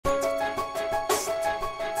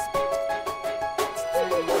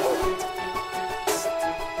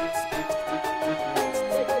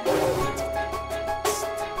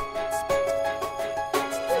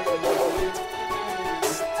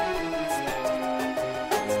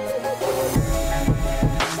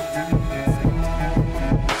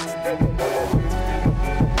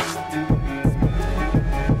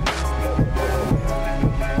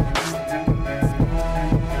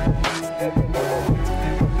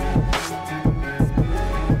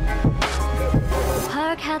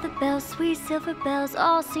how the bells, sweet silver bells,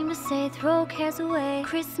 all seem to say throw cares away.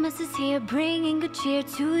 Christmas is here, bringing good cheer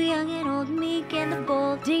to young and old, meek and the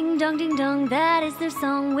bold. Ding dong, that is their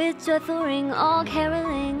song with joyful ring, all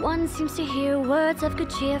caroling. One seems to hear words of good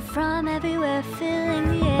cheer from everywhere, filling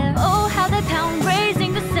the air. Oh, how they pound,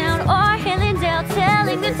 raising the sound, o'er hill and dale,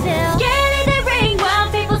 telling the tale. Gaily they ring while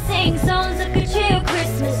people sing songs of good cheer.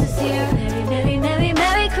 Christmas is here. Merry, merry, merry,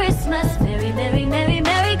 merry Christmas. Merry, merry, merry,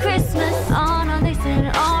 merry Christmas. On they sing,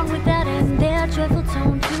 on with that end, their joyful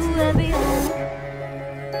tone to every home.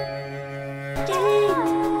 Ding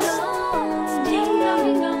dong, ding dong,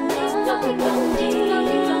 ding dong, ding dong, ding dong,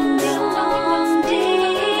 ding dong, ding dong, ding dong,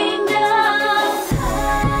 ding dong.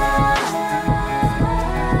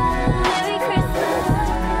 Merry Christmas.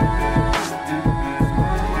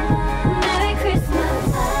 Merry Christmas.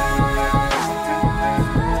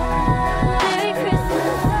 Merry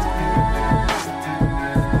Christmas.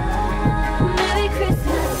 Merry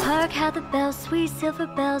Christmas. Hark how the bells, sweet silver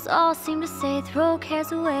bells, all seem to say throw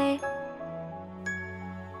cares away.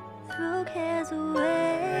 Throw cares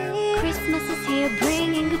away. Christmas is here,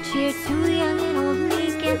 bringing good cheer to young and old,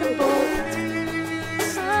 meek and the bold.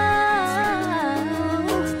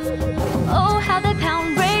 Oh, how they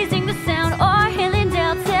pound, raising the sound, o'er hill and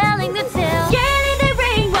dale, telling the tale. Gaily they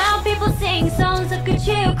ring while people sing songs of good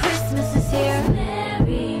cheer. Christmas is here.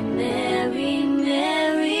 Merry, merry,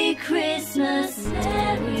 merry Christmas.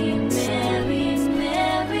 Merry, merry,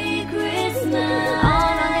 merry Christmas.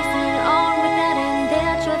 On they sing, on with that end,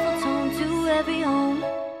 their joyful tone to every home.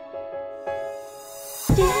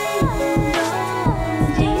 Ding dong,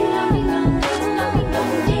 ding dong, ding dong, ding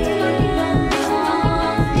dong, ding dong, ding dong,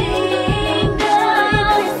 ding dong,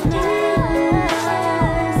 ding dong.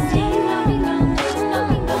 Ding dong, ding dong, ding dong,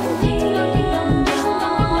 ding dong, ding dong, ding dong, ding dong, ding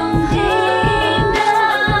dong, ding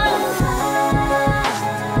dong.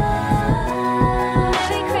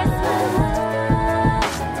 Merry Christmas.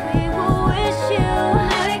 We will wish you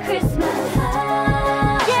Merry Christmas.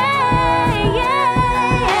 Yeah,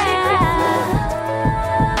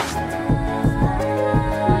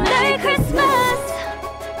 Merry Christmas. Merry Christmas.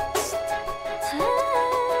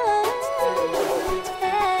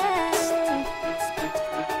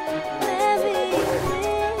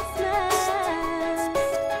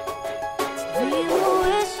 We will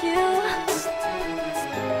wish you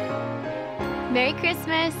Merry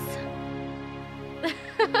Christmas.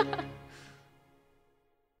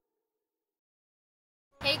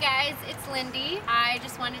 Hey guys, it's Lindee. I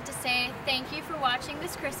just wanted to say thank you for watching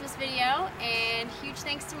this Christmas video, and huge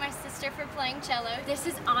thanks to my sister for playing cello. This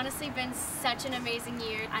has honestly been such an amazing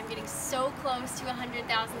year. I'm getting so close to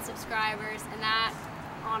 100,000 subscribers, and that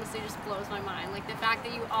honestly just blows my mind. Like the fact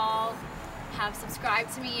that you all have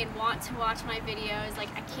subscribed to me and want to watch my videos,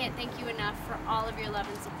 like I can't thank you enough for all of your love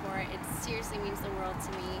and support. It seriously means the world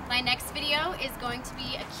to me. My next video is going to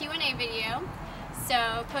be a Q&A video.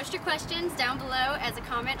 So post your questions down below as a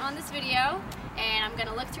comment on this video, and I'm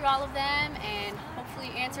gonna look through all of them and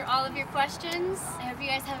hopefully answer all of your questions. I hope you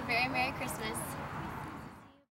guys have a very Merry Christmas.